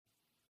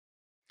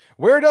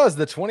Where does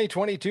the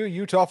 2022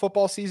 Utah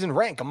football season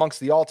rank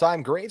amongst the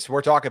all-time greats?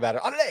 We're talking about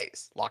it on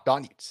today's Locked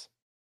On Utes.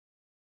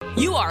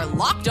 You are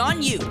Locked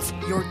On Utes,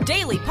 your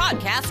daily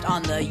podcast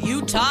on the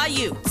Utah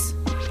Utes.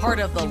 Part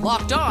of the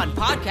Locked On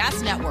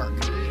Podcast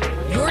Network.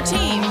 Your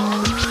team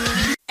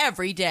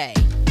every day.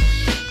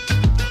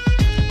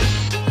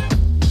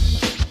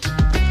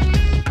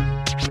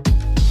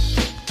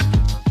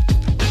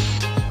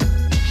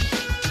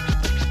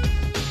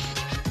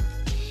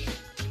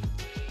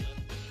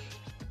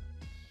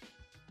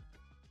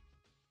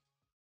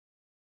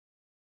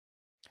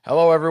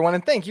 Hello, everyone,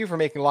 and thank you for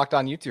making Locked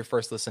On Utes your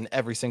first listen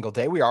every single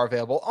day. We are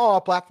available on all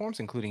platforms,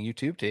 including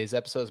YouTube. Today's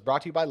episode is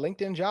brought to you by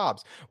LinkedIn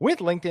Jobs. With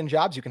LinkedIn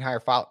Jobs, you can hire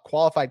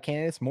qualified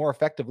candidates more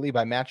effectively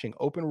by matching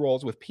open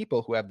roles with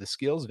people who have the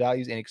skills,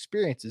 values, and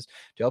experiences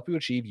to help you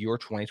achieve your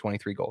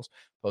 2023 goals.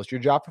 Post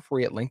your job for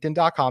free at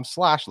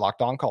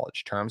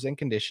linkedin.com/lockedoncollege. Terms and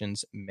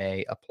conditions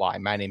may apply.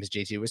 My name is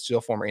JT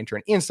Wistil, former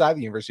intern inside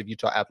the University of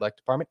Utah Athletic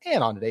Department.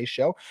 And on today's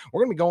show,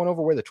 we're going to be going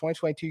over where the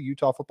 2022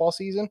 Utah football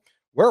season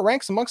where it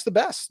ranks amongst the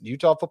best.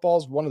 Utah football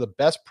is one of the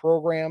best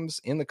programs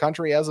in the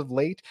country as of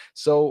late.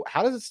 So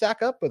how does it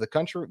stack up with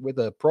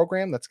a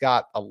program that's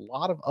got a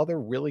lot of other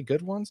really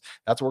good ones?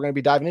 That's what we're going to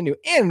be diving into.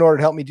 And in order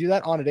to help me do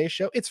that on today's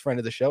show, it's friend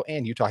of the show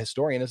and Utah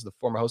historian, is the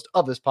former host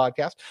of this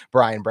podcast,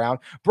 Brian Brown.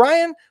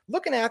 Brian,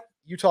 looking at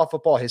Utah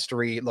football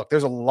history, look,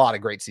 there's a lot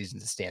of great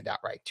seasons that stand out,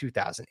 right?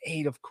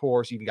 2008, of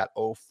course, you even got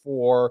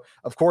 04,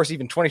 of course,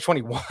 even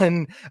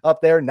 2021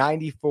 up there,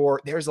 94.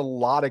 There's a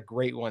lot of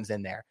great ones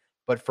in there.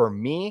 But for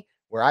me,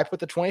 where I put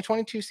the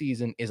 2022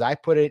 season is I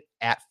put it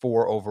at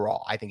 4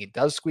 overall. I think it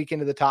does squeak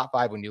into the top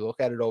 5 when you look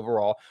at it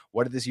overall.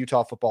 What did this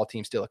Utah football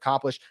team still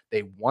accomplish?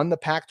 They won the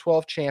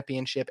Pac-12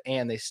 championship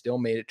and they still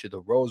made it to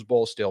the Rose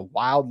Bowl, still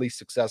wildly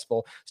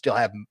successful, still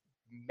have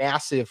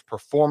massive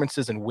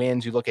performances and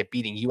wins. You look at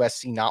beating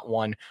USC not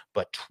one,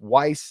 but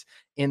twice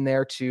in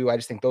there too. I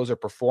just think those are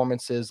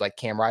performances like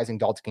Cam Rising,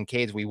 Dalton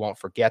Kincaid's. We won't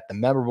forget the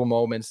memorable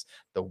moments,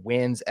 the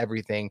wins,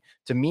 everything.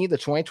 To me, the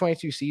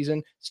 2022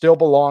 season still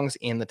belongs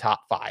in the top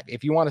 5.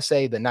 If you want to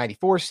say the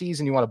 94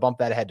 season, you want to bump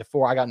that ahead to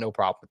 4, I got no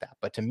problem with that.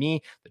 But to me,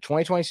 the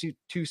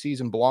 2022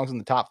 season belongs in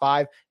the top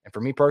 5. And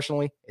for me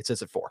personally, it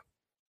sits at 4.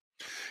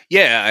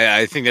 Yeah,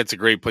 I think that's a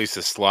great place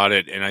to slot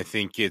it, and I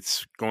think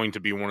it's going to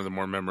be one of the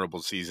more memorable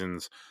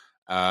seasons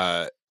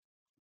in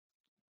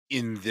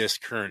this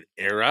current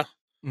era.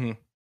 Mm-hmm.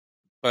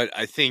 But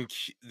I think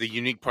the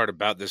unique part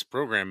about this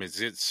program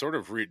is it's sort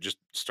of just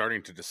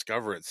starting to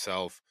discover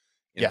itself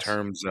in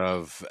terms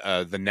of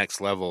the next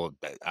level.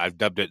 I've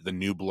dubbed it the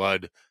new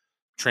blood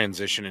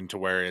transition into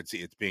where it's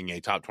being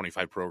a top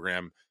 25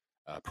 program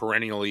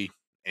perennially,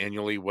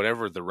 annually,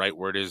 whatever the right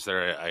word is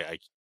there.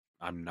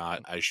 I'm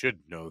not. I should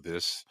know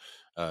this,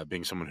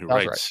 being someone who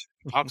writes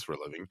talks for a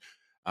living.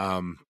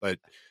 But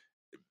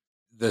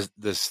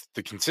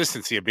the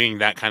consistency of being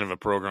that kind of a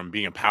program,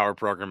 being a power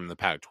program in the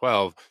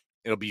Pac-12,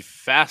 it'll be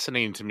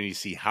fascinating to me to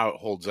see how it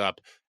holds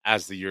up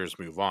as the years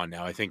move on.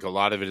 Now, I think a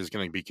lot of it is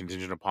going to be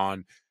contingent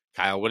upon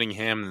Kyle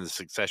Whittingham and the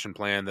succession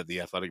plan that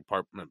the athletic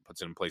department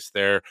puts in place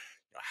there,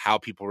 how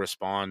people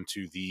respond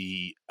to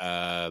the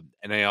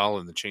NIL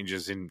and the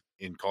changes in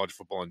college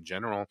football in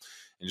general,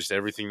 and just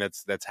everything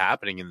that's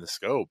happening in the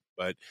scope.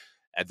 But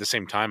at the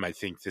same time, I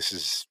think this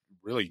is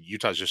really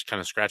Utah's just kind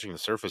of scratching the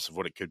surface of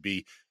what it could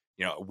be.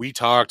 We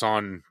talked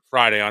on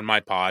Friday on my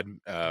pod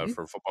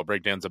for Football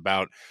Breakdowns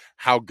about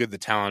how good the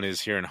talent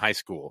is here in high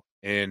school.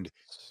 And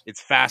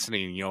it's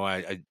fascinating.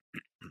 I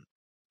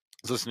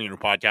was listening to a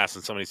podcast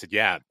and somebody said,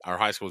 yeah, our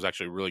high school is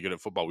actually really good at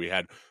football. We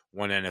had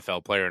one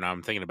NFL player, and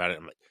I'm thinking about it.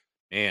 I'm like,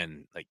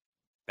 man, like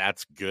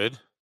that's good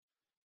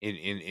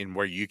in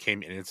where you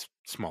came in. It's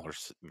smaller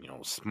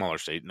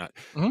state. Not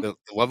the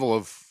level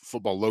of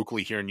football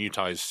locally here in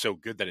Utah is so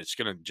good that it's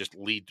going to just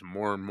lead to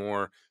more and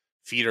more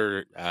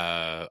feeder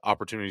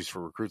opportunities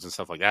for recruits and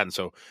stuff like that. And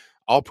so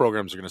all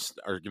programs are going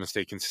to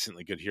stay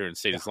consistently good here in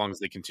state as long as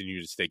they continue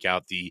to stake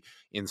out the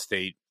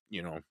in-state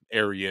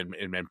area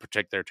and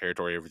protect their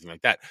territory, everything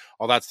like that.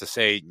 All that's to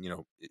say,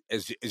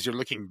 as you're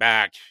looking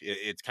back,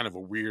 it's kind of a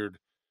weird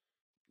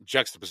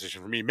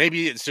juxtaposition for me.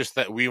 Maybe it's just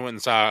that we went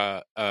and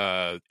saw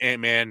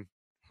Ant-Man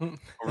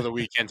over the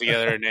weekend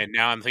together, and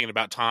now I'm thinking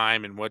about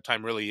time and what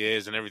time really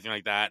is and everything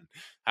like that, and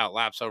how it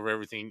laps over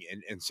everything.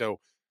 And so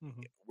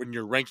when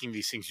you're ranking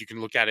these things, you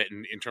can look at it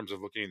in terms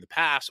of looking in the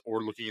past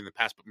or looking in the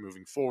past but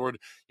moving forward.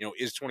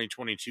 Is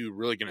 2022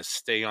 really going to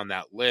stay on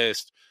that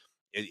list?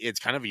 It's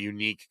kind of a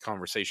unique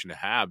conversation to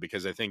have,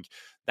 because I think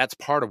that's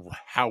part of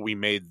how we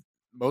made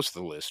most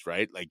of the list,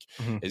 right? Like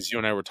as you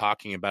and I were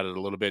talking about it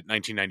a little bit,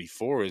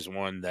 1994 is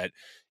one that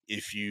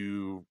if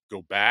you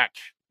go back,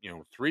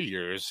 3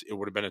 years, it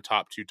would have been a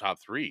top 2, top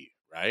 3,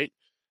 right?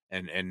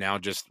 And now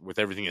just with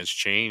everything that's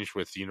changed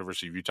with the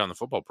University of Utah and the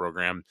football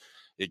program,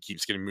 it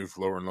keeps getting moved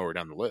lower and lower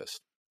down the list.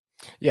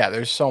 Yeah,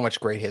 there's so much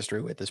great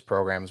history with this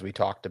program as we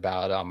talked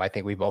about. I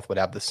think we both would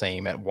have the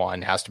same at one.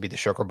 Has to be the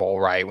Sugar Bowl,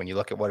 right? When you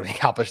look at what we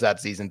accomplished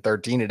that season,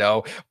 13-0,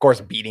 of course,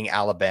 beating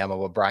Alabama,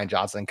 what Brian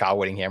Johnson and Kyle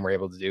Whittingham were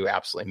able to do,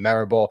 absolutely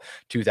memorable.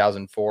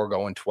 2004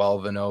 going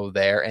 12-0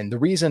 there. And the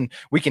reason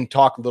we can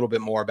talk a little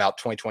bit more about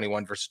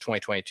 2021 versus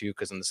 2022,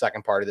 because in the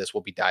second part of this,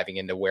 we'll be diving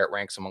into where it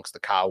ranks amongst the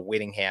Kyle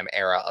Whittingham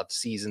era of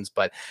seasons.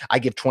 But I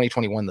give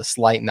 2021 the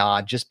slight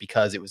nod just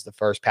because it was the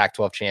first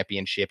Pac-12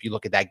 championship. You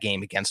look at that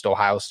game against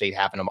Ohio State,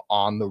 having them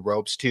on the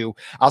ropes too.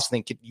 I also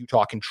think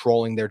Utah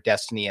controlling their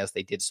destiny as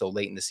they did so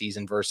late in the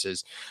season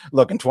versus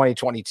look in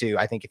 2022.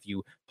 I think if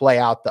you play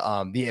out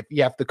if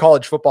you have the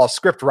college football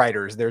script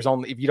writers, there's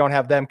only, if you don't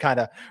have them kind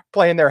of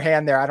playing their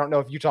hand there, I don't know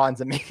if Utah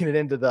ends up making it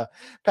into the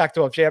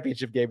Pac-12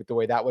 championship game with the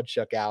way that would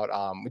shook out.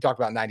 We talked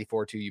about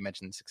 94 too. You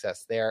mentioned the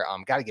success there.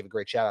 Got to give a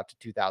great shout out to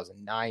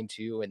 2009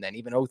 too. And then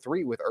even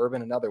 03 with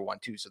Urban, another one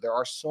too. So there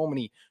are so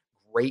many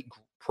great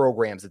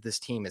programs that this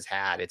team has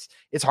had.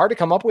 It's hard to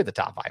come up with a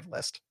top 5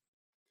 list.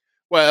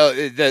 Well,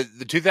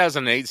 the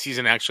 2008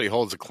 season actually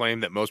holds a claim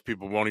that most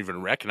people won't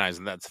even recognize,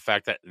 and that's the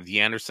fact that the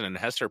Anderson and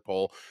Hester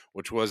poll,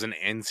 which was an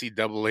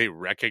NCAA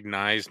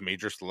recognized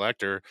major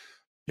selector,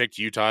 picked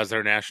Utah as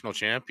their national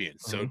champion.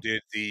 So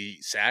did the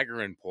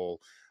Sagarin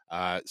poll.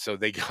 So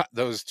they got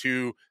those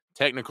 2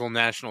 technical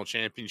national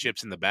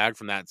championships in the bag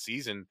from that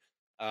season.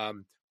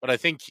 But I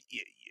think,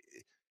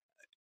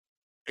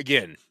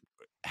 again,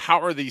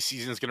 how are these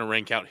seasons going to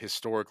rank out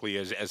historically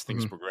as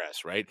things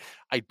progress, right?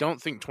 I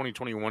don't think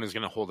 2021 is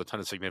going to hold a ton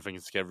of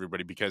significance to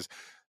everybody, because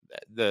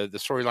the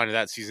storyline of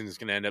that season is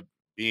going to end up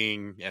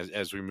being,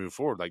 as we move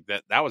forward, like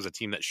that was a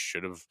team that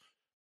should have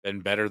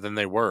been better than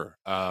they were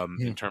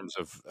in terms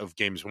of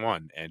games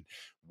won. And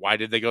why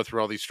did they go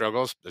through all these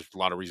struggles? There's a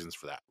lot of reasons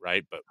for that,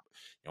 right? But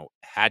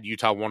had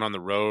Utah won on the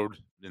road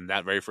in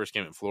that very first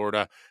game in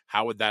Florida,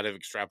 how would that have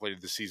extrapolated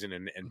the season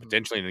and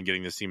potentially into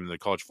getting this team in the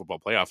college football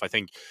playoff? I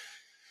think,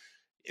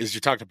 as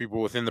you talk to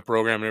people within the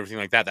program and everything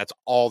like that, that's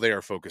all they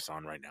are focused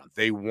on right now.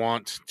 They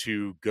want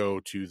to go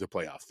to the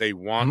playoff. They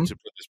want to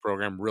put this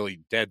program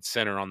really dead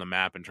center on the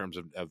map in terms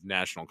of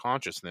national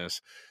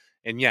consciousness.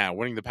 And yeah,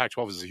 winning the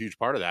Pac-12 is a huge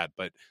part of that,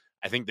 but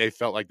I think they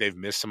felt like they've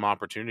missed some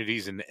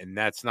opportunities, and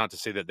that's not to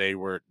say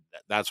that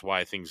that's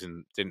why things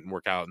didn't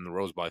work out in the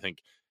Rose Bowl. I think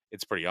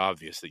it's pretty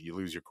obvious that you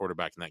lose your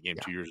quarterback in that game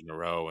 2 years in a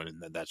row, and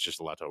that's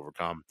just a lot to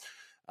overcome.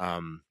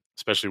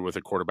 Especially with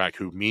a quarterback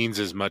who means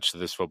as much to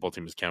this football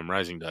team as Cam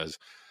Rising does.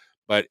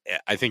 But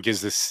I think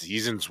as the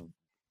seasons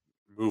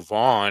move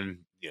on,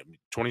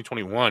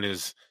 2021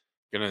 is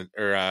gonna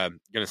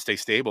stay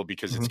stable,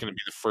 because it's gonna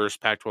be the first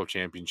Pac-12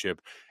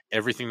 championship.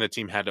 Everything the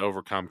team had to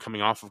overcome,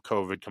 coming off of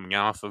COVID, coming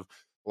off of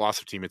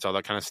loss of teammates, all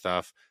that kind of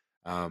stuff.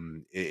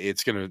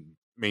 It's gonna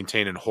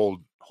maintain and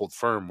hold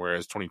firm,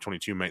 whereas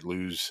 2022 might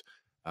lose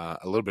a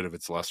little bit of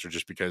its luster,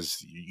 just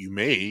because you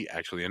may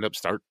actually end up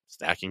start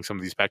stacking some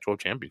of these Pac-12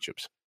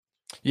 championships.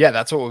 Yeah,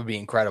 that's what would be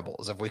incredible,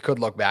 is if we could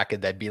look back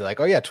and that'd be like,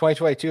 oh yeah,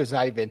 2022 is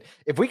not even,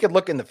 if we could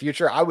look in the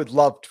future, I would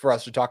love for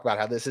us to talk about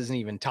how this isn't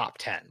even top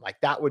 10.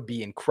 Like that would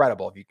be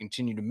incredible if you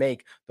continue to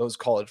make those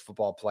college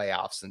football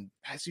playoffs. And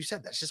as you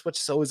said, that's just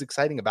what's so is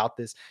exciting about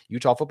this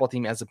Utah football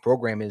team as a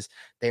program, is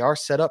they are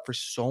set up for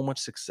so much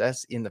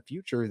success in the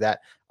future,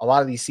 that a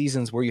lot of these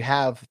seasons where you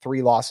have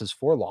 3 losses,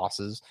 4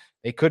 losses,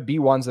 they could be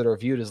ones that are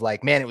viewed as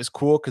like, man, it was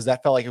cool because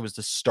that felt like it was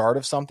the start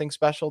of something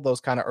special. Those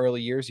kind of early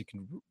years, you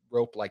can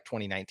rope like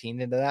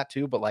 2019 into that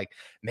too. But like,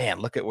 man,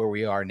 look at where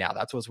we are now.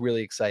 That's what's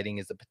really exciting,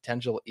 is the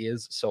potential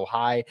is so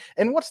high.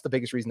 And what's the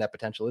biggest reason that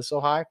potential is so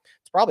high?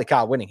 It's probably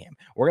Kyle Whittingham.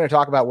 We're going to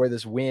talk about where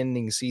this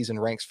winning season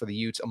ranks for the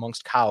Utes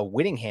amongst Kyle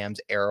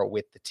Whittingham's era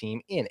with the team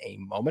in a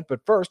moment.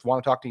 But first, I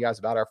want to talk to you guys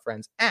about our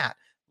friends at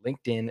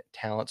LinkedIn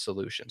Talent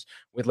Solutions.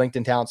 With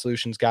LinkedIn Talent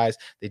Solutions, guys,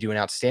 they do an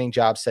outstanding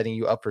job setting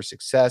you up for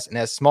success. And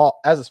as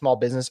a small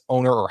business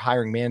owner or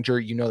hiring manager,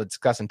 you know that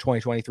success in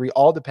 2023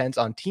 all depends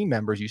on team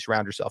members you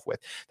surround yourself with.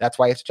 That's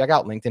why you have to check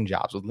out LinkedIn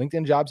Jobs. With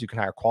LinkedIn Jobs, you can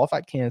hire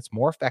qualified candidates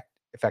more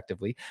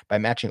effectively by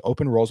matching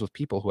open roles with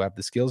people who have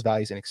the skills,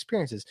 values, and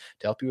experiences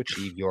to help you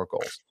achieve your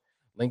goals.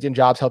 LinkedIn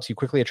Jobs helps you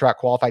quickly attract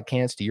qualified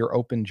candidates to your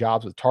open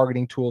jobs with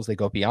targeting tools. They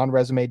go beyond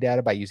resume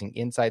data by using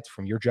insights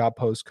from your job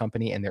post,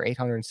 company, and their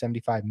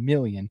 875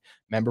 million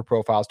member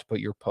profiles to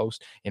put your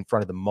post in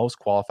front of the most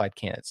qualified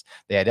candidates.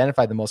 They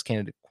identify the most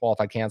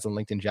qualified candidates on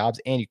LinkedIn Jobs,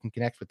 and you can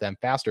connect with them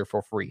faster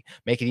for free.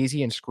 Make it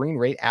easy and screen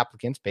rate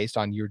applicants based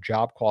on your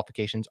job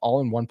qualifications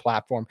all in one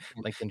platform.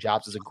 LinkedIn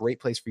Jobs is a great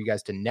place for you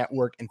guys to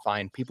network and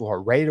find people who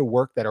are ready to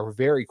work that are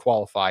very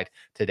qualified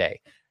today.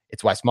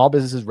 It's why small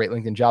businesses rate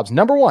LinkedIn Jobs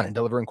 #1 in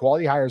delivering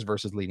quality hires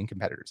versus leading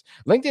competitors.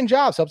 LinkedIn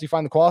Jobs helps you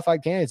find the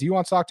qualified candidates you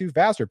want to talk to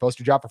faster. Post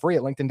your job for free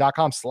at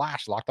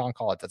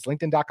linkedin.com/lockedoncollege. That's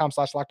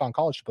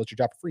linkedin.com/lockedoncollege to post your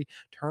job for free.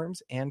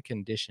 Terms and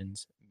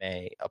conditions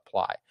may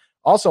apply.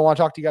 Also, I want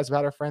to talk to you guys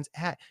about our friends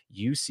at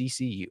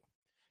UCCU.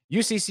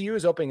 UCCU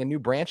is opening a new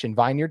branch in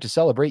Vineyard. To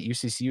celebrate,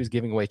 UCCU is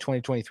giving away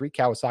 2023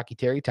 Kawasaki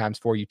Terry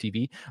 ×4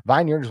 UTV.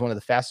 Vineyard is one of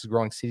the fastest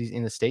growing cities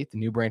in the state. The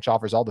new branch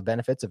offers all the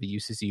benefits of a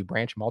UCCU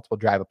branch: multiple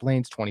drive-up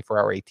lanes,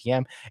 24-hour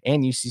ATM,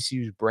 and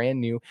UCCU's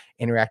brand new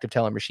interactive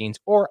teller machines,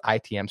 or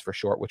ITMs for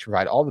short, which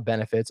provide all the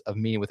benefits of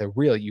meeting with a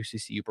real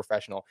UCCU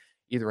professional,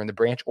 either in the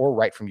branch or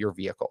right from your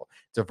vehicle.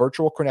 It's a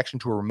virtual connection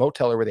to a remote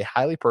teller with a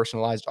highly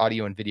personalized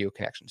audio and video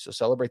connection. So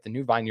celebrate the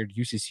new Vineyard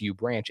UCCU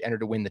branch. Enter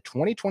to win the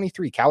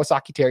 2023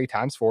 Kawasaki Terry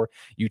 ×4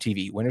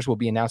 UTV. Winners will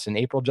be announced in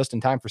April, just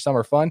in time for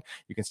summer fun.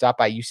 You can stop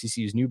by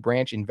UCCU's new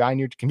branch in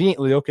Vineyard,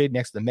 conveniently located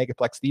next to the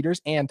Megaplex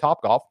Theaters and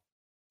Topgolf,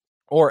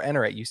 or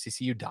enter at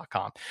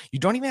uccu.com. You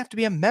don't even have to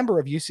be a member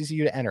of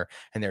UCCU to enter,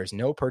 and there is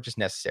no purchase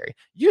necessary.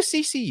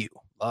 UCCU,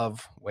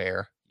 love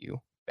where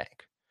you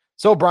bank.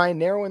 So, Brian,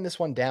 narrowing this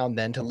one down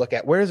then to look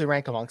at where does it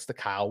rank amongst the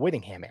Kyle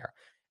Whittingham era.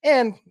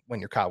 And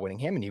when you're Kyle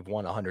Whittingham and you've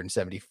won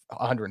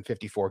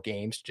 154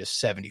 games, just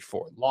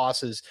 74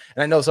 losses.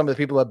 And I know some of the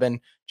people have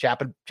been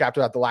chapped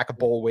about the lack of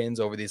bowl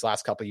wins over these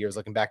last couple of years,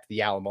 looking back to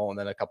the Alamo and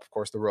then a couple, of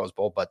course, the Rose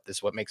Bowl. But this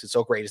is what makes it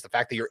so great, is the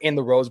fact that you're in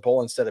the Rose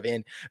Bowl instead of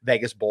in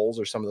Vegas bowls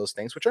or some of those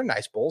things, which are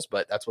nice bowls.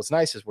 But that's what's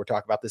nice, is we're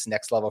talking about this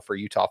next level for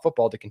Utah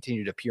football to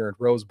continue to appear in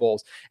Rose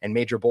Bowls and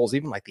major bowls,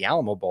 even like the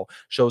Alamo Bowl,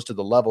 shows to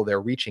the level they're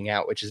reaching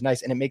out, which is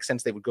nice. And it makes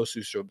sense they would go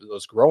through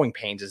those growing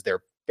pains as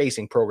they're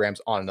facing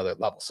programs on another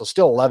level. So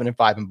still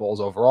 11-5 in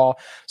bowls overall.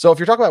 So if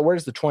you're talking about where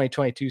does the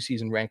 2022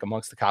 season rank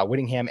amongst the Kyle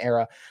Whittingham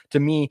era, to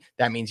me,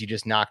 that means you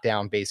just knock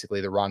down basically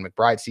the Ron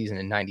McBride season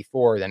in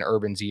 94, then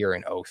Urban's year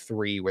in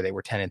 03, where they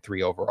were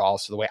 10-3 overall.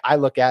 So the way I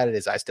look at it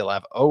is I still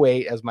have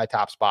 08 as my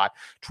top spot,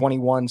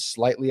 21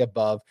 slightly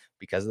above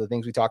because of the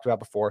things we talked about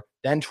before,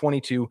 then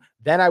 22,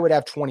 then I would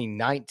have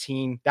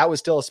 2019. That was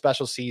still a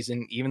special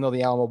season, even though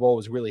the Alamo Bowl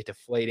was really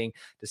deflating.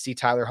 To see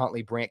Tyler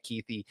Huntley, Brant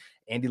Keithy,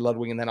 Andy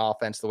Ludwig, and then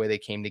offense, the way they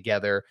came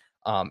together.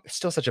 It's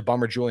still such a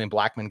bummer Julian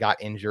Blackman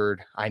got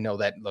injured. I know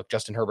that, look,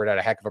 Justin Herbert had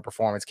a heck of a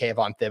performance.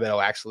 Kayvon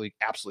Thibodeau actually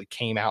absolutely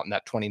came out in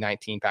that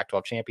 2019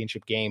 Pac-12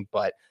 championship game,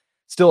 but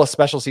still a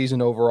special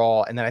season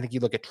overall. And then I think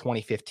you look at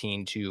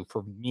 2015 too.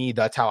 For me,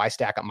 that's how I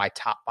stack up my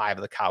top 5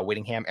 of the Kyle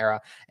Whittingham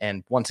era.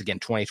 And once again,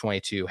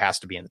 2022 has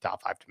to be in the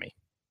top 5 to me.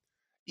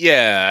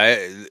 Yeah,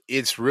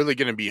 it's really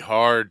going to be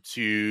hard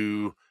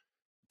to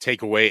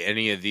take away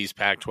any of these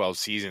Pac-12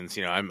 seasons.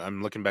 You know,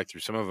 I'm looking back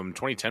through some of them.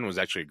 2010 was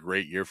actually a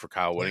great year for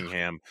Kyle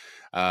Whittingham.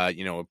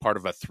 You know, part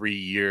of a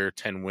 3-year,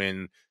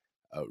 10-win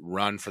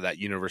run for that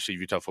University of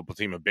Utah football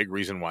team. A big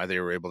reason why they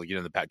were able to get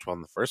in the Pac-12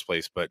 in the first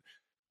place. But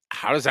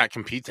how does that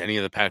compete to any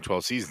of the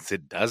Pac-12 seasons?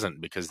 It doesn't,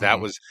 because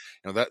that was,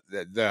 you know,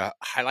 the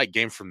highlight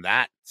game from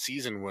that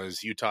season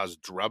was Utah's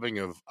drubbing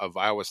of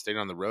Iowa State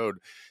on the road,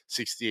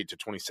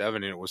 68-27,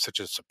 and it was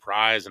such a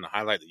surprise and a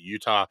highlight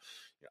that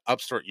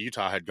upstart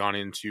Utah had gone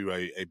into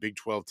a Big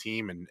 12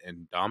 team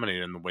and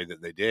dominated in the way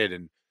that they did.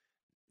 And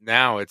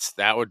now I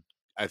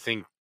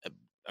think,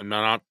 I'm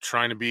not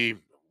trying to be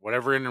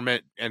whatever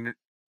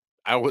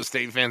Iowa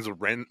State fans would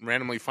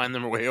randomly find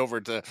their way over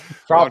to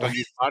Locked On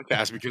Youth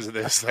podcast because of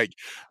this. Like,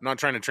 I'm not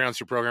trying to trounce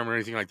your program or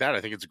anything like that.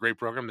 I think it's a great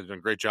program. They've done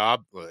a great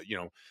job. You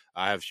know,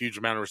 I have huge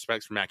amount of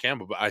respect for Matt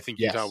Campbell, but I think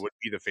Utah would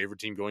be the favorite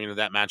team going into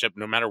that matchup,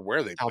 no matter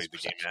where they played the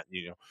game at.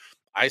 You know,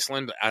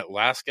 Iceland,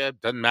 Alaska,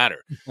 doesn't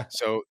matter.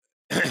 So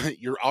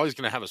you're always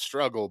going to have a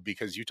struggle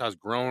because Utah's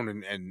grown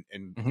and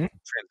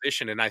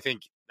transitioned. And I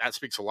think that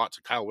speaks a lot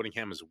to Kyle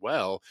Whittingham as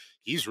well.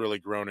 He's really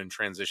grown and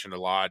transitioned a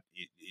lot,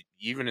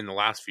 even in the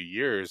last few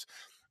years,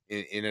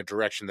 in a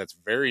direction that's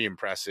very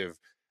impressive.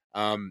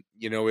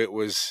 You know, it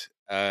was,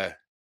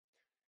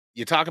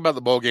 you talk about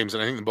the bowl games,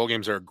 and I think the bowl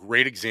games are a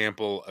great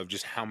example of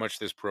just how much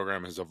this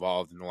program has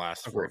evolved in the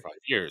last 4 or 5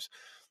 years.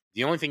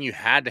 The only thing you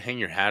had to hang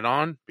your hat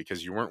on,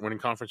 because you weren't winning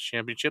conference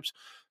championships,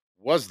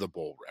 was the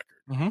bowl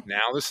record.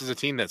 Now this is a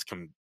team that's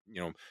come,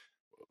 you know,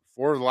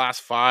 4 of the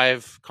last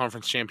 5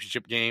 conference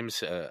championship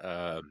games.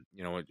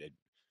 You know,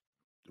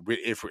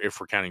 if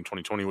we're counting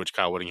 2020, which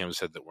Kyle Whittingham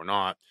said that we're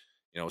not,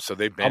 you know, so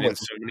they've been in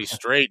so many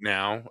straight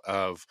now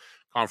of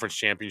conference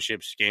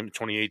championships, game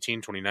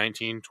 2018,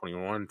 2019,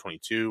 21,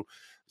 22.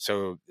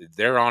 So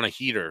they're on a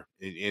heater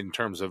in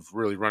terms of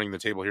really running the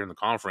table here in the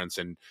conference.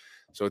 And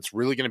so it's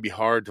really going to be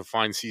hard to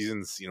find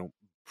seasons, you know,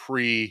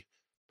 pre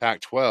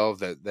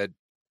Pac-12 that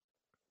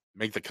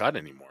make the cut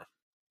anymore.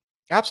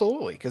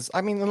 Absolutely. Because, I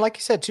mean, and like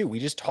you said, too, we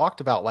just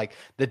talked about like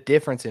the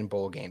difference in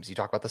bowl games. You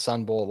talk about the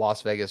Sun Bowl,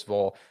 Las Vegas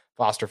Bowl,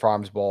 Foster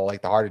Farms Bowl,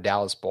 like the Heart of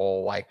Dallas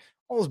Bowl, like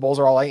all those bowls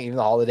are all like, even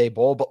the Holiday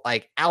Bowl, but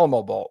like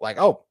Alamo Bowl, like,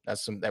 oh,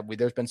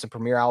 there's been some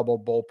premier Alamo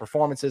Bowl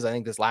performances. I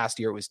think this last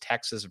year it was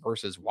Texas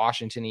versus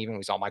Washington. Even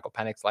we saw Michael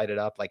Penix light it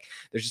up. Like,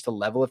 there's just a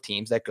level of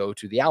teams that go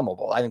to the Alamo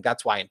Bowl. I think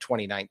that's why in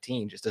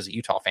 2019, just as a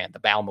Utah fan,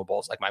 the Alamo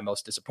Bowl is like my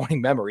most disappointing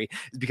memory,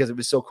 is because it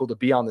was so cool to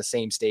be on the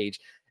same stage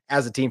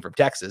as a team from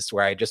Texas,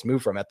 where I just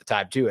moved from at the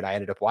time too. And I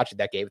ended up watching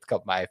that game with a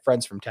couple of my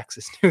friends from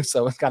Texas too.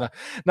 So it's kind of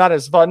not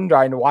as fun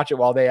trying to watch it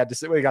while we got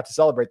to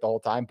celebrate the whole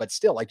time, but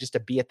still, like, just to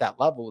be at that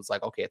level is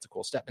like, okay, it's a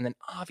cool step. And then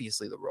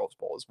obviously the Rose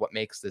Bowl is what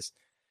makes this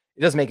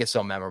it does make it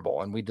so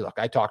memorable. And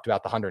I talked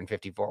about the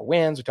 154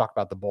 wins. We talked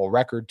about the bowl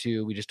record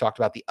too. We just talked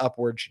about the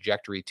upward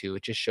trajectory too.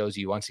 It just shows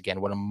you once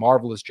again what a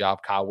marvelous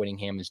job Kyle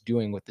Whittingham is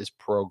doing with this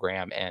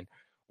program and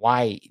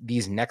why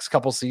these next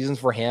couple seasons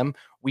for him,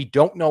 we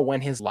don't know when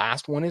his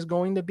last one is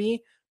going to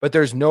be, but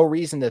there's no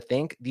reason to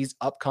think these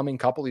upcoming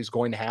couple he's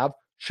going to have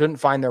shouldn't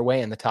find their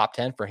way in the top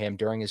 10 for him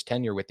during his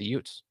tenure with the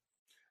Utes.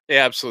 They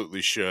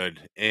absolutely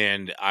should.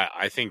 And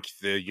I think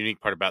the unique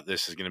part about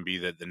this is going to be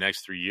that the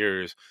next 3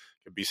 years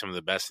could be some of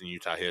the best in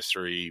Utah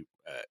history,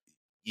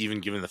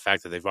 even given the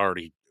fact that they've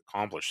already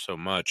accomplished so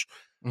much.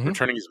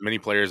 Returning as many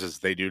players as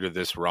they do to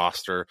this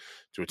roster,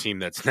 to a team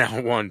that's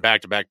now won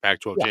back-to-back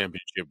Pac-12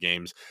 championship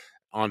games,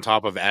 on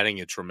top of adding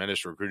a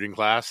tremendous recruiting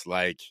class.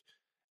 Like,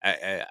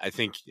 I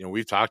think,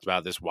 we've talked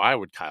about this. Why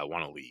would Kyle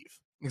want to leave?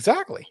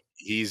 Exactly.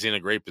 He's in a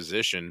great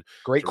position.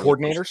 Great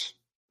coordinators.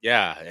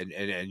 Yeah.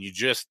 And you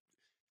just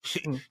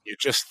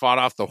fought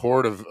off the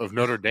horde of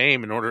Notre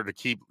Dame in order to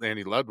keep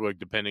Andy Ludwig,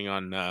 depending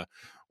on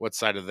what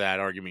side of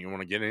that argument you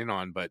want to get in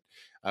on. But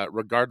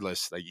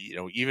regardless, like,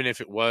 even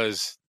if it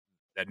was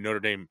that Notre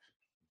Dame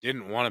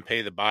didn't want to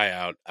pay the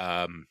buyout,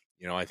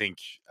 I think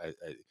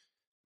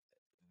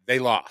they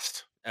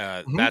lost.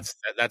 That's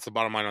the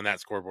bottom line on that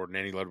scoreboard, and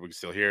Andy Ludwig's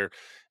still here,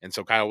 and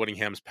so Kyle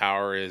Whittingham's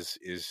power is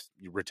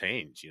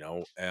retained.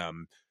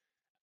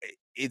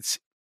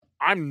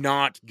 I'm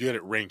not good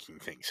at ranking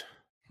things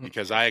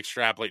because I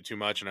extrapolate too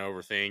much and I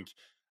overthink.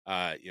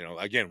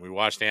 Again, we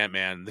watched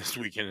Ant-Man this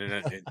weekend,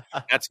 and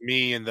that's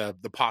me and the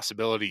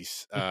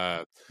possibilities.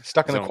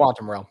 Stuck in the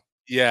quantum realm.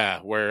 Yeah,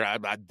 where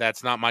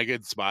that's not my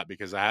good spot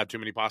because I have too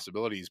many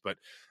possibilities. But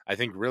I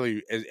think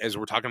really, as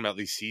we're talking about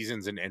these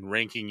seasons and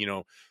ranking,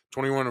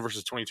 21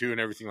 versus 22 and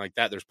everything like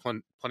that, there's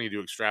plenty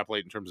to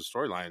extrapolate in terms of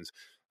storylines.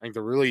 I think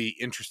the really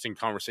interesting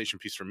conversation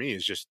piece for me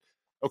is just,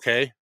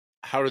 okay,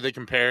 how do they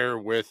compare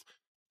with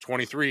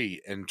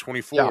 23 and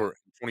 24 and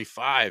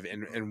 25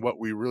 and what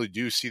we really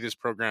do see this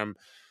program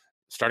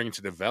starting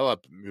to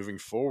develop moving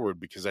forward?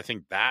 Because I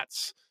think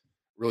that's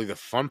really the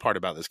fun part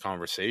about this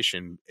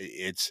conversation.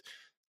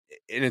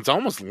 It's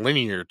almost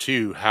linear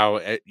too, how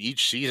at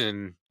each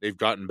season they've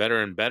gotten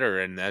better and better.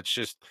 And that's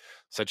just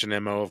such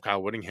an MO of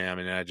Kyle Whittingham.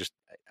 And I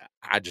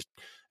just,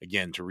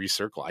 again, to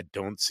recircle, I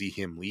don't see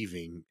him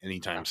leaving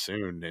anytime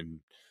soon.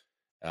 And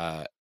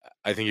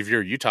I think if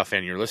you're a Utah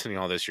fan, you're listening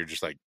to all this, you're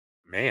just like,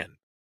 man,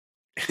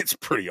 it's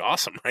pretty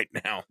awesome right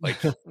now.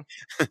 Like,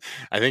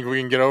 I think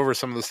we can get over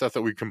some of the stuff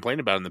that we complained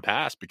about in the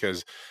past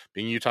because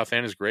being a Utah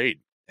fan is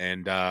great.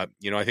 And, I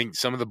think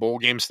some of the bowl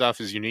game stuff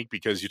is unique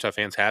because Utah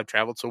fans have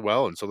traveled so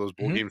well. And so those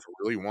bowl games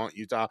really want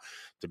Utah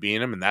to be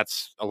in them. And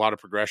that's a lot of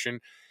progression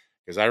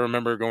because I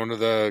remember going to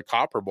the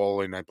Copper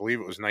Bowl and I believe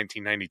it was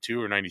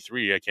 1992 or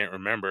 93. I can't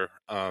remember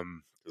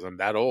because I'm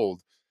that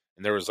old.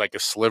 And there was like a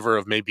sliver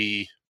of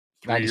maybe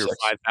 3,000 or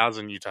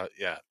 5,000 Utah.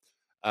 Yeah.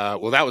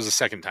 Well, that was the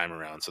second time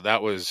around. So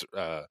that was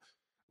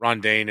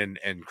Ron Dane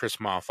and Chris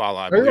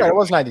Maafala. Right, it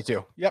was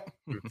 92. Yep.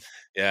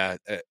 Yeah.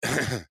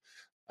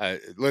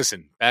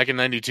 Listen, back in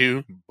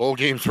 92, bowl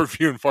games were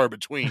few and far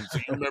between, so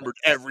you remembered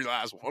every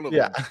last one of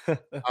them.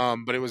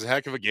 But it was a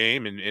heck of a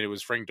game, and it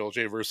was Frank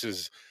Dolce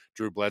versus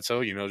Drew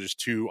Bledsoe, just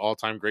two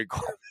all-time great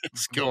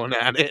quarterbacks going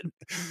at it.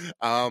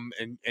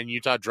 And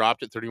Utah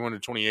dropped it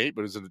 31-28,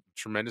 but it was a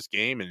tremendous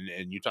game,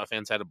 and Utah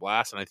fans had a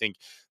blast, and I think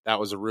that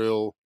was a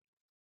real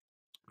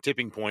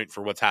tipping point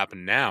for what's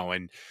happened now.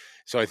 And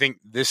so I think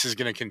this is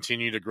going to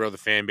continue to grow the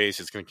fan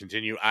base. It's going to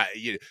continue.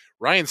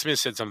 Ryan Smith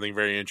said something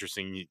very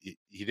interesting.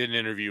 He did an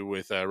interview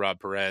with Rob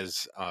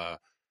Perez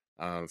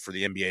for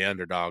the NBA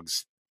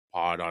Underdogs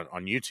pod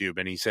on YouTube,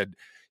 and he said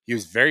he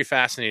was very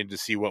fascinated to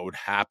see what would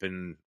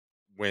happen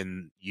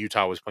when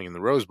Utah was playing in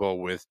the Rose Bowl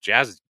with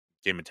Jazz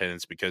game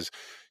attendance because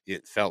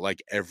it felt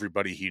like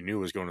everybody he knew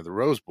was going to the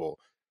Rose Bowl.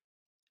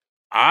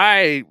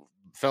 I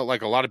felt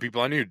like a lot of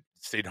people I knew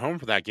stayed home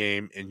for that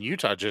game, and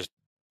Utah just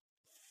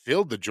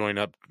filled the joint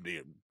up,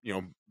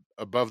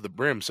 above the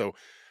brim. So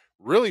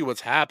really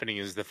what's happening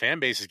is the fan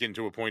base is getting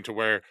to a point to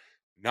where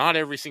not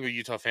every single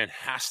Utah fan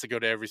has to go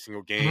to every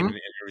single game and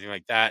everything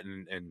like that.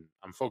 And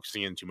I'm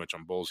focusing in too much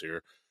on Bulls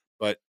here,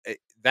 but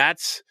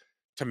that's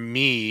to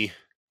me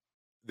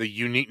the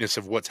uniqueness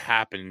of what's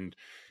happened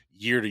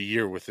year to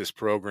year with this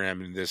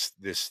program and this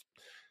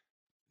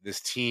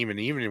team,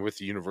 and even with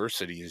the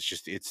university, is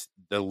just it's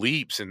the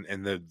leaps and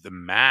the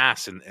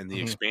mass and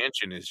the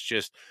expansion is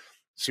just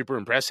super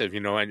impressive,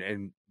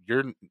 and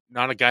you're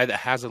not a guy that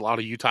has a lot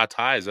of Utah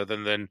ties other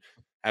than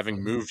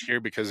having moved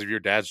here because of your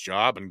dad's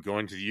job and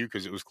going to the U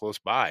because it was close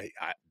by.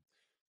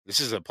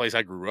 This is a place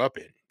I grew up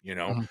in,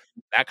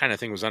 that kind of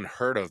thing was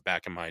unheard of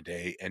back in my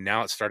day. And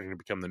now it's starting to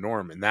become the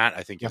norm. And that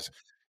I think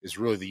is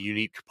really the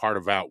unique part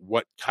about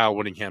what Kyle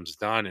Whittingham's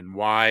done and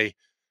why,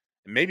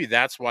 and maybe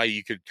that's why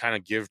you could kind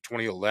of give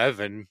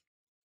 2011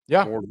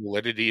 more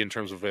validity in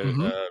terms of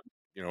a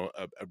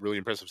really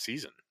impressive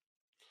season.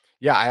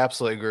 Yeah, I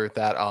absolutely agree with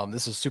that.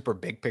 This is super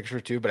big picture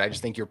too, but I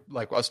just think you're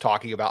like us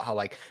talking about how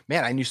like,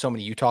 man, I knew so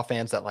many Utah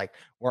fans that like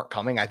weren't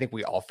coming. I think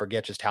we all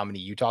forget just how many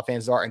Utah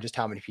fans there are and just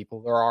how many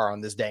people there are on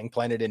this dang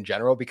planet in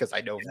general. Because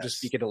I know just Yes.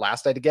 speaking to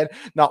last night again,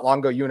 not long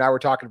ago, you and I were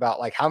talking about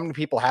like how many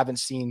people haven't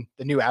seen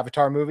the new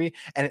Avatar movie,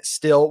 and it's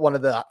still one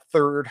of the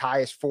third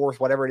highest, fourth,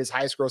 whatever it is,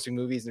 highest grossing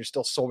movies. And there's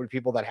still so many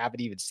people that haven't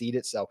even seen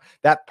it. So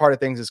that part of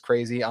things is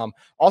crazy.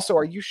 Also,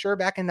 are you sure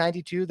back in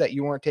 '92 that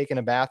you weren't taking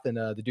a bath in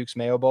the Duke's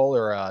Mayo Bowl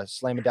or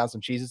slamming down some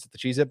cheeses at the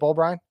Cheez It Bowl,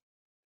 Brian?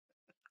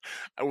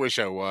 I wish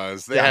I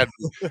was. They Yeah. had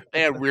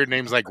they had weird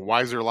names like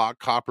Weiser Lock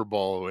Copper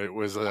Bowl. It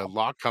was a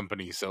lock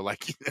company, so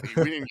like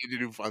we didn't get to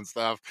do fun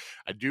stuff.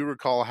 I do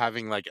recall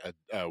having like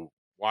a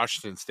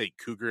Washington State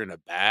Cougar in a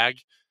bag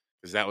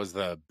because that was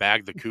the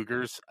bag the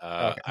Cougars.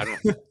 I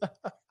don't Okay.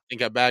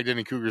 think I bagged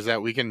any Cougars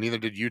that weekend. Neither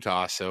did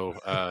Utah. So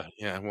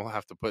yeah, we'll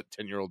have to put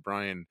 10-year-old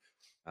Brian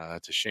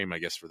to shame, I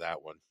guess, for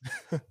that one.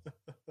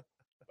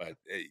 But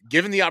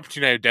given the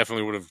opportunity, I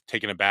definitely would have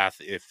taken a bath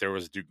if there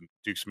was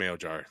Duke's Mayo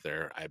jar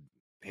there. I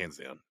hands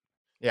down.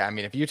 Yeah, I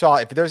mean,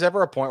 if there's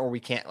ever a point where we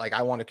can't, like,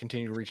 I want to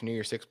continue to reach New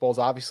Year's Six bowls,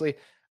 obviously,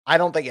 I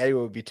don't think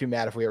anyone would be too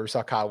mad if we ever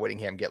saw Kyle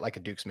Whittingham get like a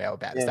Duke's Mayo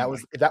bat. Oh my!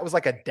 If that was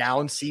like a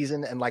down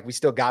season and like we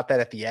still got that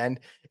at the end,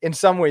 in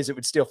some ways it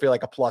would still feel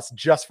like a plus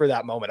just for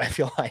that moment. I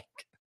feel like.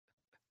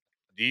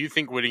 Do you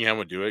think Whittingham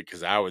would do it?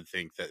 Because I would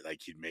think that like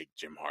he'd make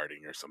Jim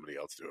Harding or somebody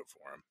else do it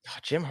for him.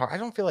 Jim Hart. I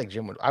don't feel like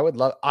Jim would. I would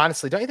love,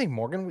 honestly. Don't you think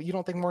Morgan? You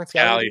don't think Morgan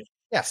Scally would do Scally, it?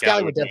 Yeah, Scally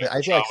Scally would would do it. definitely.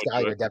 I feel Shaw like would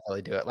Scally do it. would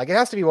definitely do it. Like it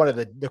has to be one of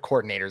the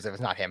coordinators if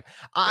it's not him.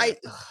 Yeah.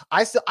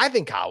 I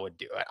think Kyle would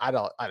do it. I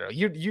don't know.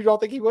 You don't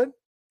think he would?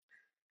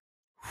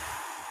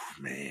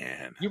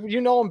 Man,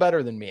 You know him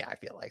better than me. I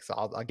feel like so.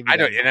 I'll give you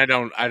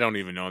that. I don't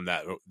even know him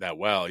that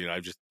well. You know,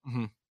 I've just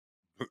Mhm.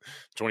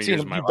 20 Seen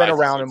years of him. my You've been life.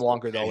 around him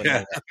longer though. And Yeah.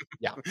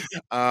 know that.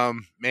 Yeah.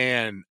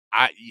 Man,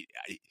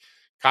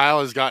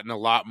 Kyle has gotten a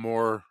lot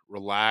more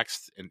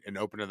relaxed and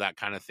open to that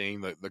kind of thing,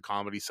 the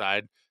comedy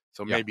side.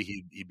 So Yeah. maybe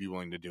he'd be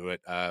willing to do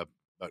it.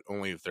 But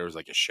only if there was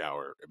like a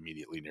shower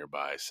immediately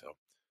nearby. So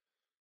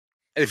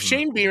if Mhm.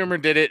 Shane Beamer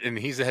did it and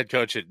he's the head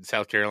coach at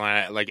South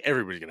Carolina, like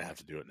everybody's gonna have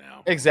to do it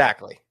now.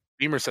 Exactly.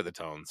 Beamer set the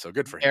tone, so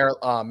good for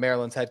him.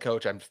 Maryland's head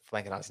coach. I'm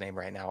blanking on his name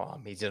right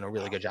now. He's doing a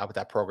really good job with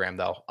that program,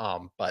 though.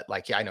 But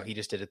like, yeah, I know he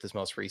just did it this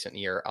most recent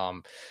year.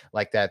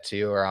 Like that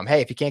too. Or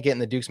hey, if you can't get in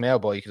the Duke's Mayo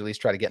Bowl, you could at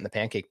least try to get in the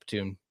Pancake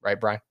Platoon, right,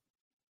 Brian?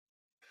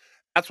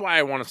 That's why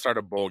I want to start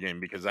a bowl game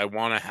because I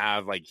want to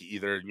have like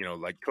either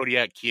like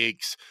Kodiak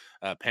Cakes,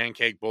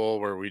 Pancake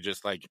Bowl where we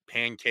just like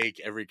pancake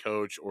every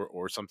coach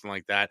or something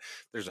like that.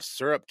 There's a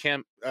syrup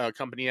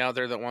company out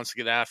there that wants to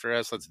get after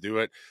us. Let's do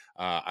it.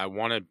 I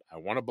want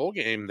a bowl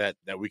game that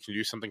we can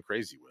do something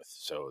crazy with.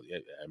 So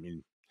I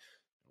mean,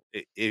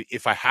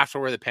 if I have to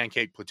wear the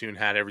Pancake Platoon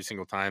hat every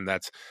single time,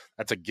 that's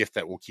a gift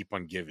that we'll keep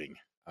on giving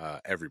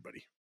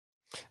everybody.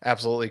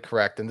 Absolutely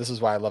correct. And this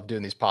is why I love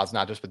doing these pods,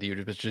 not just with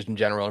you, but just in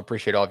general. I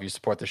appreciate all of you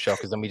support the show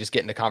because then we just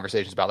get into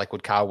conversations about like,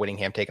 would Kyle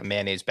Whittingham take a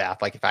mayonnaise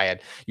bath? Like if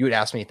you would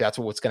ask me if that's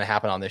what's going to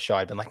happen on this show,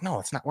 I'd been like, no,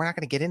 it's not. We're not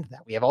going to get into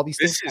that. We have all these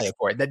things planned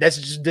for it. This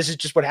is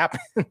just what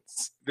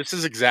happens. This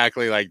is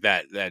exactly like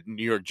that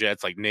New York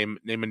Jets. Like name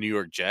a New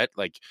York Jet.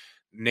 Like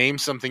name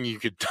something you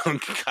could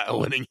dunk Kyle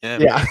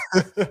Whittingham. Yeah.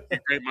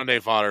 Great Monday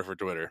fodder for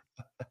Twitter.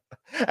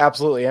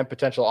 Absolutely. And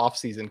potential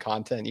off-season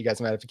content. You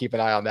guys might have to keep an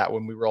eye on that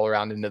when we roll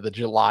around into the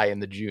July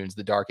and the Junes,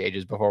 the dark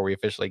ages before we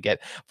officially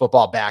get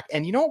football back.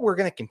 And you know what we're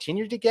going to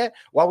continue to get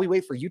while we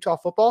wait for Utah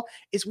football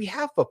is we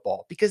have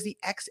football because the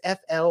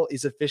XFL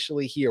is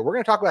officially here. We're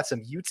going to talk about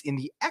some Utes in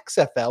the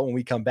XFL when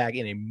we come back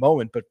in a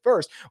moment. But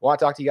first, I want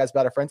to talk to you guys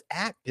about our friends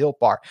at Built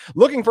Bar.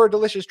 Looking for a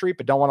delicious treat,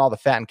 but don't want all the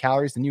fat and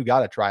calories? Then you got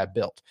to try a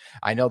Built.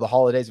 I know the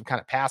holidays have kind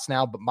of passed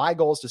now, but my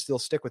goal is to still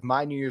stick with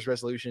my New Year's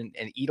resolution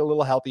and eat a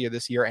little healthier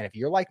this year. And if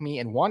you're like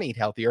me and want to eat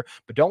healthier,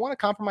 but don't want to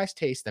compromise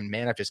taste, then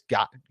man,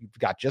 you've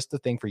got just the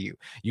thing for you.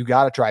 You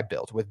got to try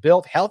Built. With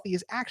Built, healthy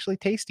is actually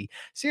tasty.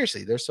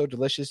 Seriously, they're so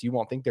delicious. You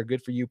won't think they're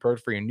good for you,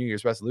 perfect for your New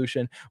Year's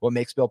resolution. What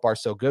makes Built Bar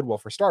so good? Well,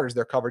 for starters,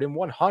 they're covered in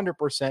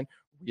 100%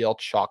 real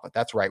chocolate.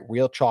 That's right,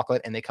 real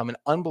chocolate. And they come in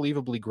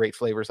unbelievably great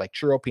flavors like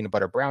churro, peanut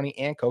butter brownie,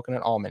 and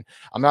coconut almond.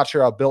 I'm not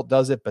sure how Built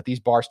does it, but these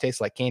bars taste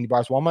like candy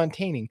bars while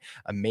maintaining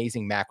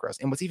amazing macros.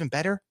 And what's even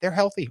better, they're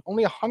healthy.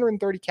 Only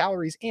 130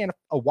 calories and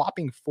a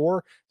whopping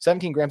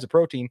 17 grams of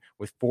protein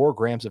with 4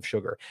 grams of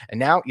sugar. And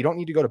now you don't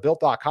need to go to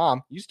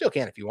built.com. You still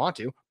can if you want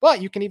to,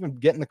 but you can even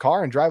get in the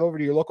car and drive over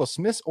to your local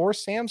Smith's or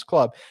Sam's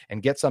Club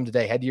and get some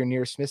today. Head to your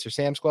nearest Smith's or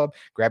Sam's Club,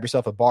 grab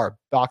yourself a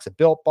box of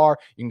Built Bar.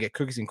 You can get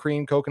cookies and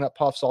cream, coconut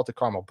puffs, salted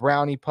caramel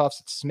brownie puffs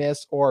at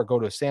Smith's, or go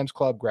to a Sam's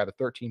Club, grab a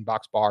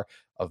 13-box bar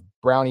of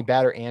brownie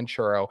batter and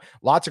churro.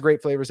 Lots of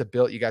great flavors of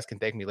Built. You guys can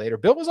thank me later.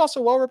 Built was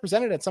also well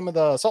represented at some of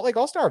the Salt Lake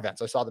All-Star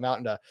events. I saw them out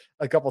in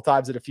a couple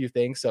times at a few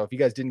things. So if you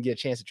guys didn't get a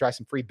chance to try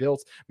some free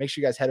Builts, make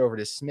sure you guys head over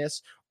to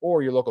Smith's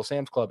or your local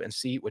Sam's Club and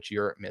see what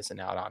you're missing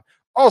out on.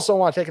 Also,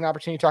 want to take an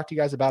opportunity to talk to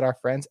you guys about our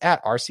friends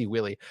at RC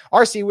Willie.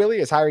 RC Willie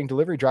is hiring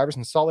delivery drivers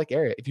in the Salt Lake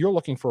area. If you're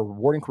looking for a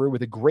rewarding career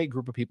with a great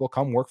group of people,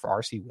 come work for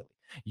RC Willie.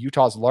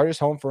 Utah's largest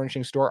home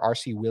furnishing store,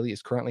 RC Willie,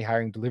 is currently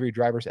hiring delivery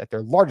drivers at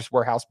their largest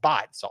warehouse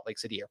by the Salt Lake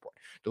City Airport.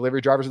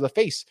 Delivery drivers are the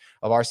face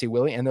of RC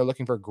Willie, and they're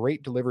looking for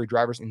great delivery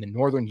drivers in the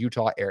northern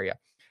Utah area.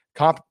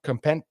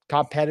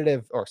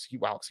 Competitive, or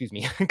excuse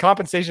me,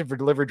 compensation for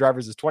delivery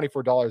drivers is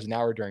 $24 an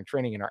hour during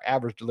training, and our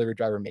average delivery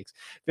driver makes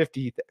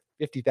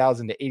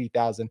 50,000 to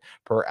 80,000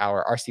 per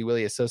hour. RC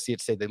Willie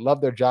associates say they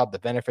love their job, the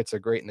benefits are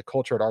great, and the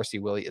culture at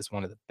RC Willie is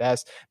one of the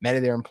best. Many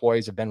of their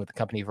employees have been with the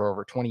company for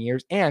over 20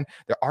 years, and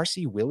their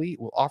RC Willie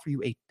will offer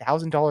you a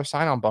 $1,000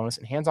 sign-on bonus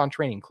and hands-on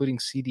training, including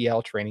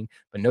CDL training,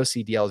 but no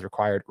CDL is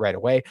required right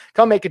away.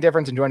 Come make a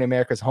difference and join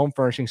America's home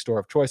furnishing store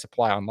of choice.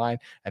 Apply online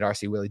at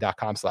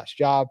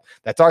rcwillie.com/job.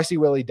 That's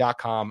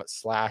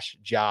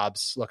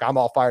rcwillie.com/jobs. Look, I'm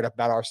all fired up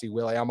about RC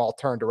Willie. I'm all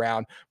turned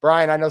around.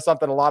 Brian, I know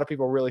something a lot of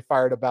people are really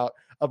fired up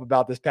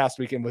about this past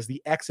weekend was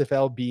the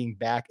XFL being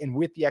back. And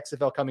with the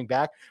XFL coming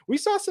back, we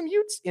saw some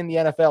Utes in the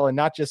NFL, and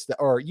not just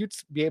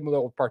Utes be able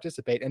to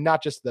participate, and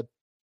not just the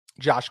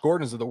Josh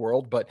Gordons of the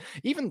world, but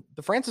even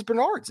the Francis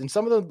Bernards and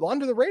some of the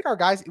under the radar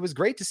guys. It was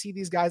great to see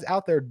these guys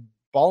out there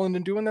balling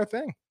and doing their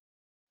thing.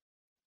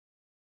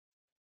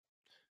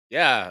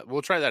 Yeah,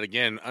 we'll try that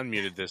again,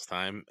 unmuted this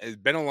time. It's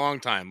been a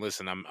long time.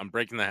 Listen, I'm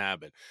breaking the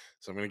habit,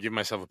 so I'm going to give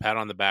myself a pat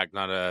on the back,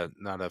 not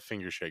a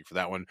finger shake for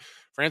that one.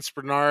 Francis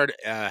Bernard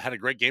had a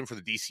great game for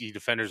the DC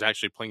Defenders,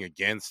 actually playing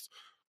against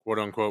quote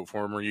unquote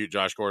former Ute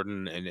Josh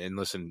Gordon. And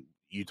listen,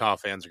 Utah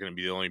fans are going to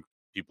be the only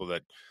people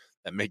that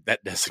make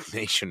that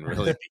designation,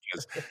 really,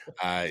 because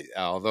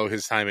although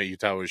his time at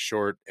Utah was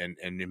short and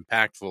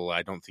impactful,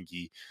 I don't think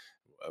he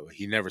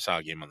never saw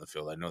a game on the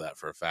field. I know that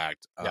for a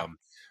fact. Yeah.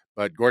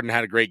 But Gordon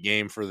had a great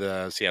game for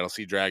the Seattle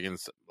Sea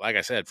Dragons. Like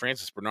I said,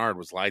 Francis Bernard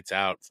was lights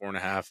out,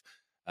 4.5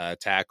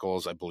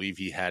 tackles. I believe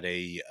he had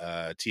a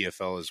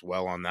TFL as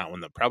well on that one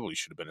that probably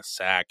should have been a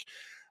sack.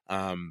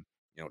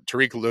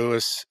 Tariq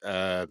Lewis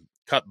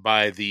cut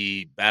by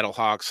the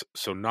Battlehawks,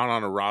 so not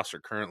on a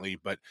roster currently.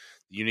 But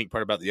the unique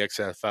part about the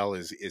XFL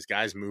is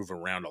guys move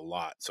around a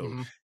lot. So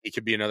he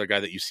could be another guy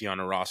that you see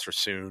on a roster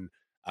soon.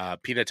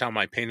 Pita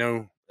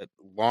Taumaipeno, a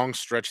long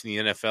stretch in the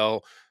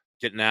NFL,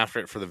 getting after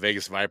it for the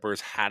Vegas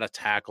Vipers, had a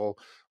tackle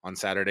on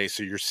Saturday.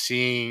 So you're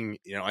seeing,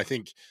 I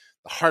think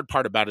the hard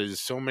part about it is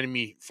so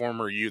many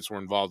former Utes were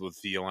involved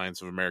with the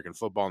Alliance of American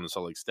Football and the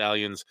Salt Lake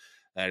Stallions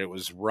that it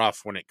was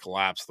rough when it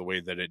collapsed the way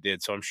that it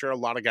did. So I'm sure a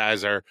lot of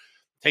guys are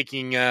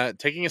taking a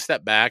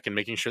step back and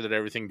making sure that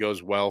everything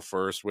goes well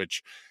first,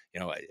 which,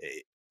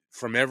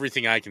 from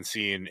everything I can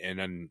see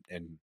and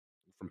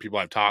from people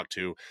I've talked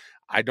to,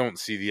 I don't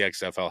see the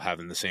XFL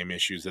having the same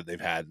issues that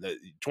they've had.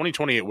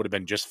 2020, it would have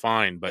been just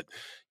fine, but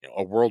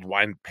a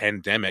worldwide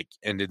pandemic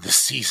ended the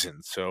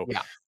season. So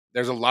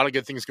there's a lot of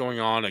good things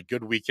going on. A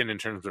good weekend in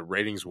terms of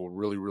ratings will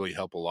really, really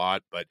help a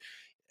lot. But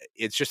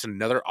it's just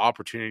another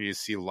opportunity to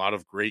see a lot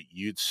of great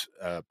Utes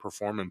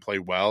perform and play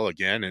well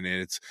again. And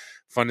it's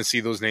fun to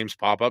see those names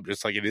pop up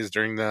just like it is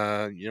during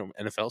the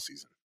NFL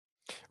season.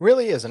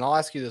 Really is, and I'll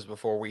ask you this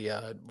before we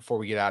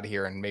get out of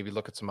here and maybe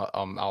look at some.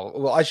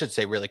 I should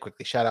say really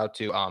quickly, shout out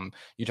to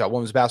Utah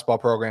women's basketball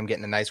program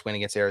getting a nice win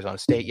against Arizona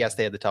State. Yes,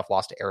 they had the tough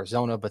loss to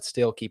Arizona, but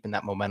still keeping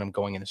that momentum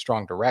going in a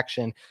strong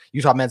direction.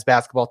 Utah men's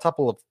basketball,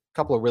 couple of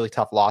really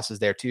tough losses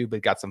there too,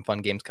 but got some fun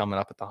games coming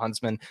up at the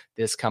Huntsman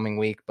this coming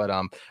week. But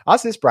I'll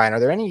ask this, Brian: are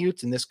there any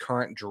Utes in this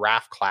current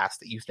draft class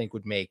that you think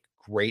would make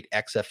great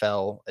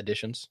XFL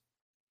additions?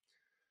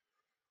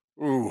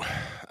 Ooh,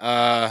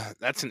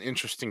 that's an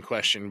interesting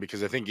question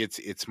because I think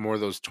it's more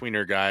those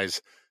tweener guys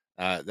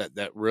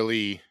that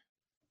really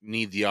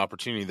need the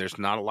opportunity. There's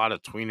not a lot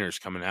of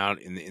tweeners coming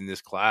out in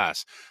this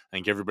class. I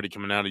think everybody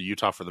coming out of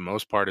Utah for the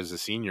most part as a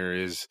senior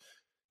is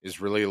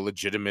really a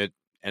legitimate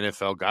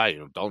NFL guy.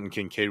 Dalton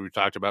Kincaid we've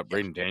talked about,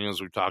 Braden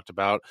Daniels we've talked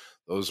about.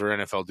 Those are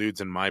NFL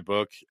dudes in my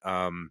book.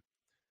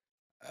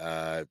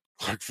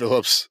 Clark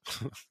Phillips.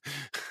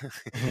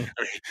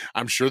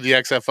 I'm sure the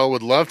XFL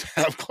would love to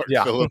have Clark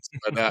Phillips,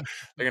 but they're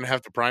going to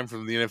have to prime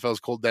from the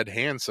NFL's cold dead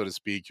hand, so to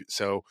speak.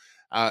 So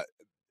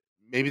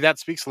maybe that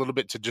speaks a little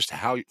bit to just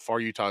how far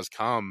Utah's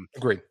come.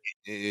 Agreed.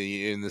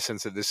 In the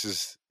sense that this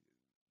is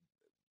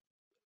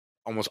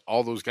almost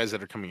all those guys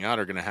that are coming out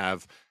are going to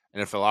have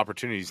NFL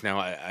opportunities. Now,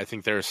 I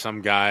think there are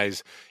some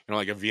guys,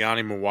 like a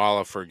Vianney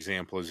Mwala, for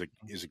example, is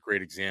a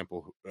great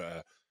example.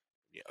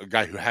 A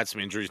guy who had some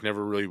injuries,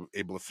 never really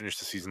able to finish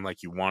the season like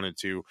he wanted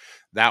to.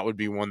 That would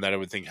be one that I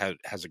would think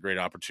has a great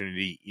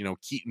opportunity.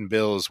 Keaton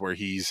Bills, where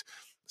he's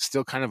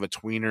still kind of a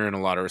tweener in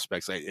a lot of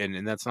respects.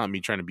 And that's not me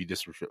trying to be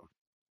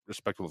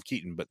disrespectful of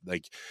Keaton, but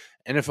like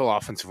NFL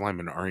offensive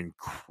linemen are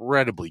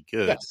incredibly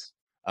good,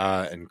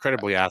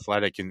 incredibly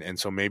athletic. And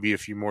so maybe a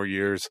few more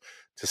years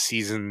to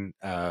season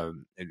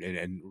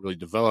and really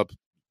develop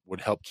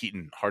would help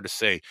Keaton. Hard to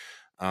say.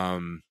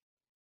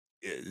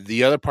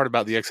 The other part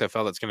about the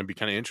XFL that's going to be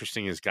kind of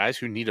interesting is guys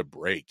who need a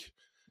break.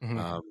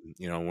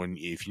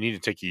 If you need to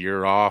take a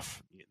year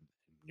off,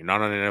 you're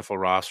not on an NFL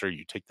roster,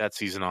 you take that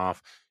season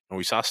off. And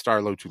we saw Star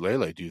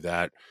Lotulelei do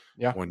that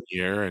Yeah. one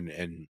year,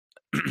 and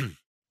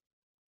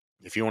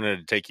if you wanted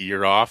to take a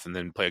year off and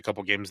then play a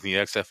couple games in the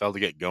XFL to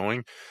get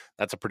going,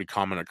 that's a pretty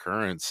common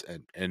occurrence.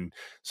 And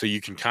so you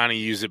can kind of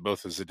use it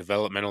both as a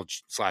developmental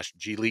 /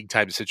 G League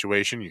type of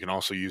situation. You can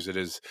also use it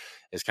as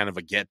kind of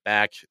a get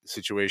back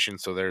situation.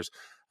 So there's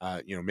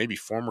maybe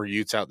former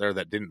Utes out there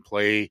that didn't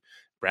play.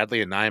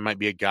 Bradley and I might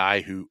be a guy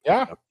who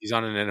he's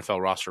on an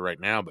NFL roster right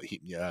now, but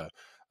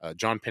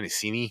John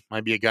Penisini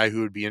might be a guy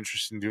who would be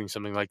interested in doing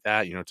something like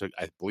that. Took,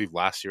 I believe,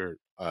 last year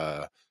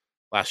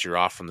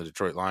off from the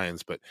Detroit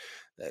Lions, but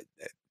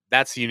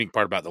that's the unique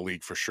part about the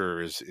league for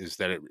sure is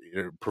that it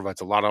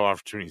provides a lot of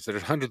opportunities.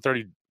 There's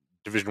 130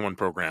 Division I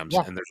programs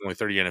and there's only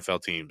 30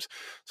 NFL teams.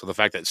 So the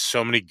fact that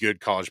so many good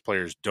college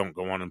players don't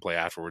go on and play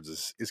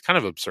afterwards is kind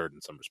of absurd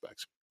in some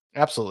respects.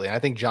 Absolutely. And I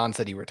think John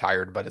said he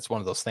retired, but it's one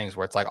of those things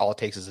where it's like all it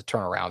takes is a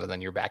turnaround and then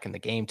you're back in the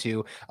game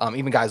too.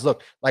 Even guys,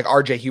 look, like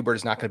RJ Hubert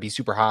is not going to be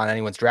super high on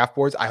anyone's draft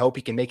boards. I hope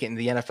he can make it in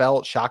the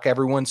NFL, shock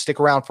everyone,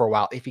 stick around for a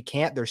while. If he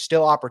can't, there's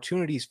still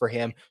opportunities for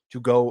him to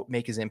go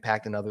make his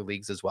impact in other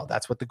leagues as well.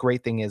 That's what the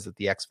great thing is that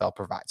the XFL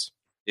provides.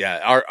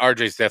 Yeah,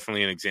 RJ is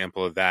definitely an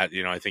example of that.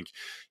 I think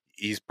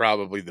he's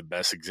probably the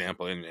best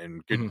example,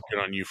 and good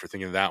on you for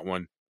thinking of that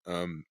one.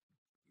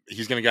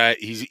 He's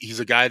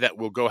a guy that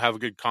will go have a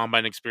good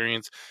combine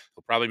experience.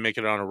 He'll probably make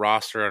it on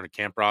a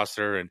camp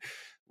roster, and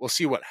we'll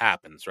see what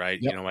happens, right?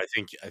 Yep.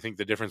 I think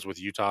the difference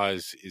with Utah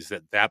is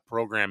that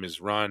program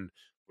is run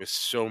with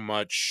so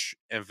much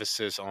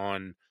emphasis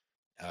on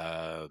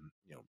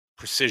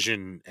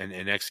precision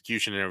and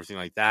execution and everything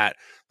like that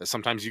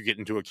sometimes you get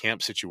into a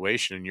camp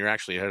situation and you're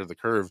actually ahead of the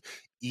curve,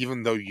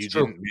 even though you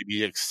didn't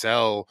maybe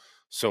excel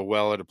so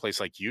well at a place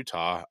like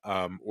Utah,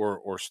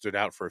 or stood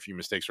out for a few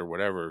mistakes or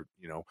whatever,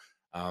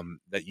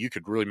 that you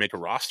could really make a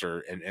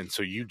roster. And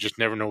so you just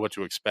never know what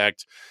to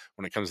expect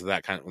when it comes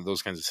to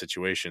those kinds of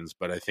situations.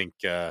 But I think,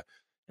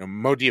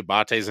 Mo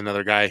Diabate is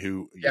another guy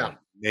who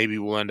maybe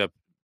will end up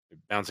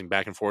bouncing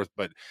back and forth,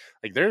 but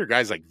like there are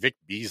guys like Vic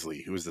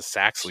Beasley, who is the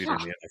sacks leader in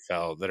the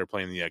NFL, that are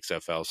playing in the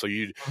XFL. So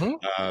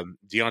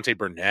Deontay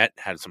Burnett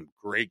had some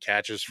great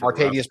catches for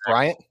Martavius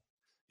Bryant.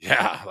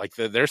 Yeah, like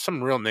there's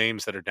some real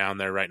names that are down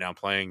there right now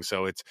playing.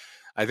 So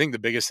I think the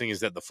biggest thing is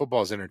that the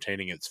football is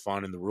entertaining, it's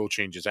fun, and the rule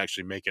changes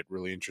actually make it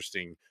really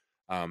interesting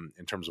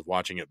in terms of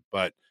watching it.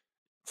 But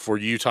for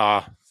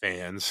Utah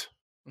fans,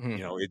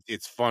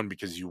 it's fun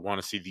because you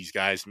want to see these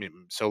guys.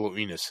 Solo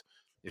Enos,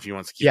 if he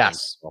wants to keep.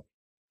 Yes.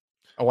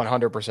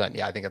 100%.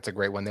 Yeah, I think that's a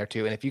great one there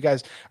too. And if you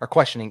guys are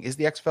questioning, is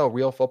the XFL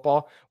real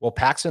football? Well,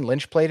 Paxton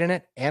Lynch played in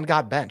it and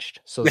got benched.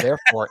 So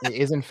therefore, it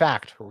is in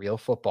fact real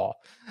football.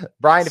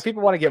 Brian, if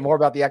people want to get more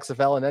about the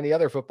XFL and any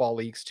other football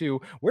leagues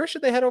too, where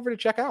should they head over to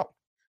check out?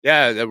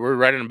 Yeah, we're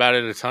writing about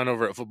it a ton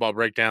over at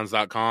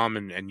footballbreakdowns.com,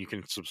 and you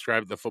can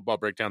subscribe to the Football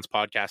Breakdowns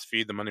podcast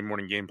feed. The Monday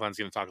Morning Game Plan is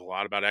going to talk a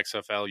lot about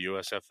XFL,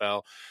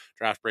 USFL,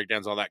 draft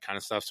breakdowns, all that kind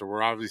of stuff. So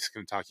we're obviously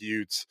going to talk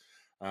Utes.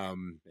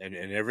 And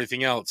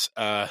everything else.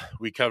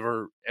 We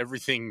cover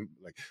everything.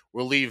 Like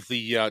we'll leave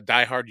the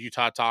diehard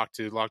Utah talk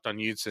to Locked On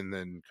Utes, and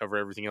then cover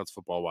everything else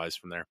football wise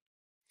from there.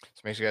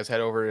 So make sure you guys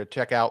head over to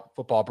check out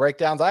Football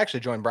Breakdowns. I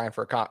actually joined Brian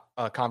for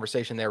a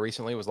conversation there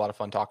recently. It was a lot of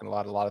fun talking a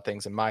lot of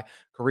things in my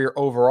career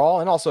overall.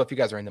 And also, if you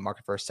guys are in the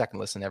market for a second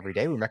listen every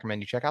day, we recommend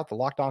you check out the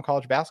Locked On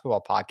College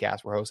Basketball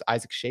podcast, where hosts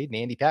Isaac Shade and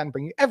Andy Patton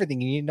bring you everything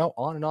you need to know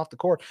on and off the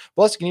court.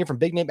 Plus, you can hear from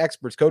big name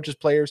experts, coaches,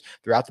 players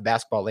throughout the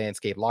basketball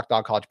landscape. Locked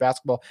On College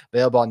Basketball,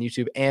 available on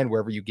YouTube and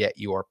wherever you get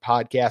your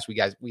podcast.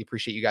 We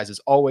appreciate you guys as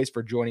always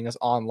for joining us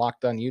on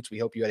Locked On Utes. We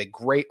hope you had a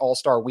great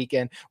All-Star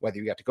weekend, whether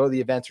you got to go to the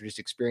events or just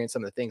experience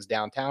some of the things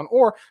downtown,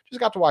 or just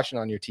got to watch it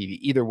on your TV.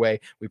 Either way,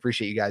 we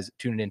appreciate you guys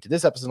tuning in to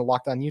this episode of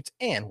Locked On Utes,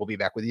 and we'll be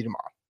back with you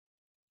tomorrow.